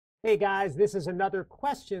Hey guys, this is another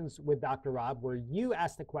Questions with Dr. Rob where you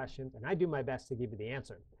ask the questions and I do my best to give you the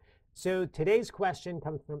answer. So today's question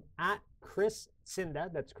comes from @Chris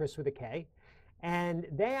Cinda, that's Chris with a K, and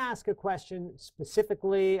they ask a question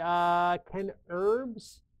specifically, can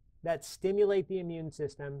herbs that stimulate the immune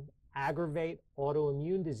system aggravate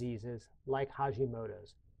autoimmune diseases like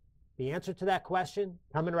Hashimoto's? The answer to that question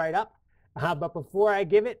coming right up. But before I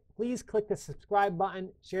give it, please click the subscribe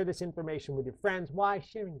button, share this information with your friends. Why?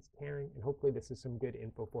 Sharing is caring, and hopefully this is some good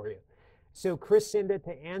info for you. So Chris Cinda,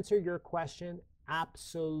 to answer your question,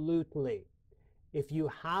 absolutely. If you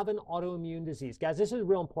have an autoimmune disease, guys, this is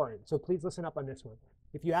real important, so please listen up on this one.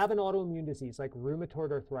 If you have an autoimmune disease like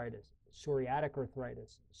rheumatoid arthritis, psoriatic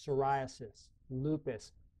arthritis, psoriasis,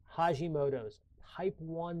 lupus, Hashimoto's, type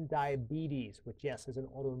 1 diabetes, which yes is an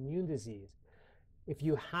autoimmune disease, if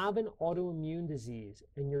you have an autoimmune disease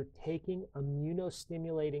and you're taking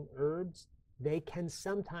immunostimulating herbs, they can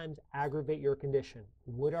sometimes aggravate your condition.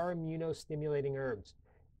 What are immunostimulating herbs?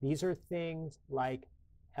 These are things like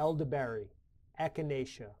elderberry,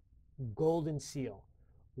 echinacea, golden seal.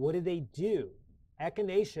 What do?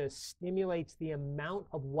 Echinacea stimulates the amount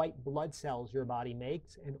of white blood cells your body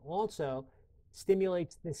makes and also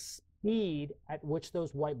stimulates the speed at which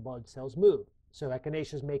those white blood cells move. So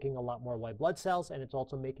echinacea is making a lot more white blood cells, and it's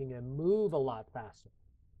also making them move a lot faster.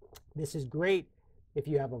 This is great if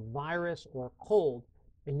you have a virus or a cold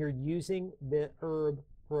and you're using the herb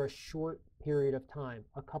for a short period of time,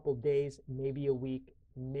 a couple days, maybe a week,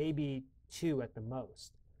 maybe 2 at the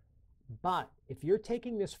most. But if you're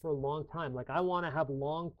taking this for a long time, like I want to have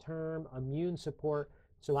long-term immune support,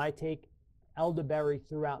 so I take elderberry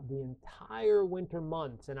throughout the entire winter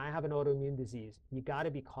months and I have an autoimmune disease, you got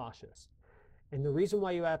to be cautious. And the reason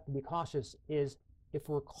why you have to be cautious is if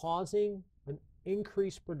we're causing an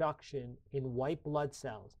increased production in white blood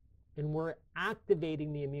cells and we're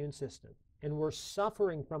activating the immune system and we're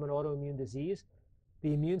suffering from an autoimmune disease,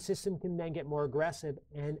 the immune system can then get more aggressive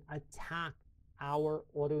and attack our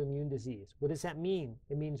autoimmune disease. What does that mean?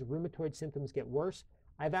 It means rheumatoid symptoms get worse.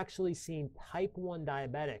 I've actually seen type 1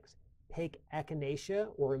 diabetics take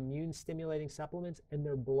echinacea or immune stimulating supplements and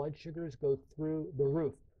their blood sugars go through the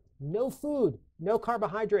roof. No food, no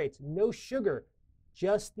carbohydrates, no sugar,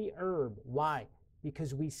 just the herb. Why?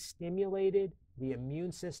 Because we stimulated the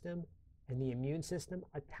immune system and the immune system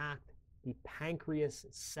attacked the pancreas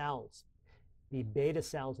cells, the beta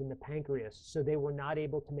cells in the pancreas. So they were not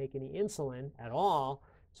able to make any insulin at all.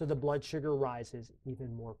 So the blood sugar rises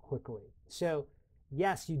even more quickly. So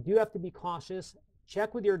yes, you do have to be cautious.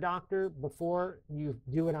 Check with your doctor before you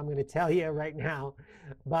do what I'm going to tell you right now.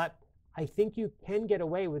 But I think you can get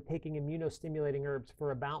away with taking immunostimulating herbs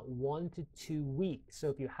for about 1 to 2 weeks. So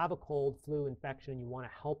if you have a cold, flu, infection, you want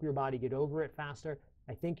to help your body get over it faster,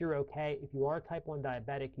 I think you're okay. If you are a type 1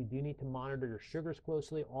 diabetic, you do need to monitor your sugars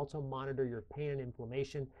closely. Also monitor your pain and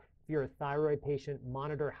inflammation. If you're a thyroid patient,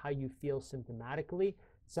 monitor how you feel symptomatically.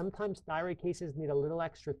 Sometimes thyroid cases need a little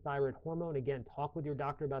extra thyroid hormone. Again, talk with your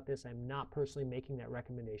doctor about this. I'm not personally making that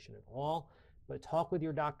recommendation at all. But talk with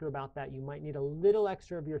your doctor about that. You might need a little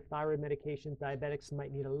extra of your thyroid medication. Diabetics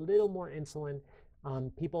might need a little more insulin.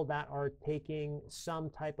 People that are taking some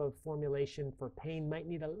type of formulation for pain might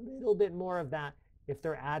need a little bit more of that if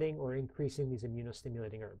they're adding or increasing these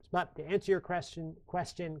immunostimulating herbs. But to answer your question,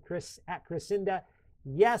 Chris @Chrisinda,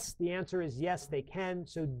 yes, the answer is yes, they can.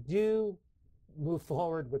 So do move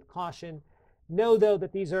forward with caution. Know, though,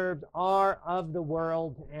 that these herbs are of the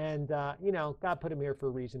world, and, God put them here for a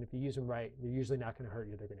reason. If you use them right, they're usually not going to hurt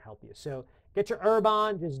you. They're going to help you. So get your herb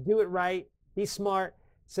on. Just do it right. Be smart.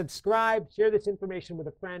 Subscribe. Share this information with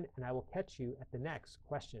a friend, and I will catch you at the next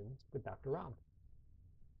Questions with Dr. Rob.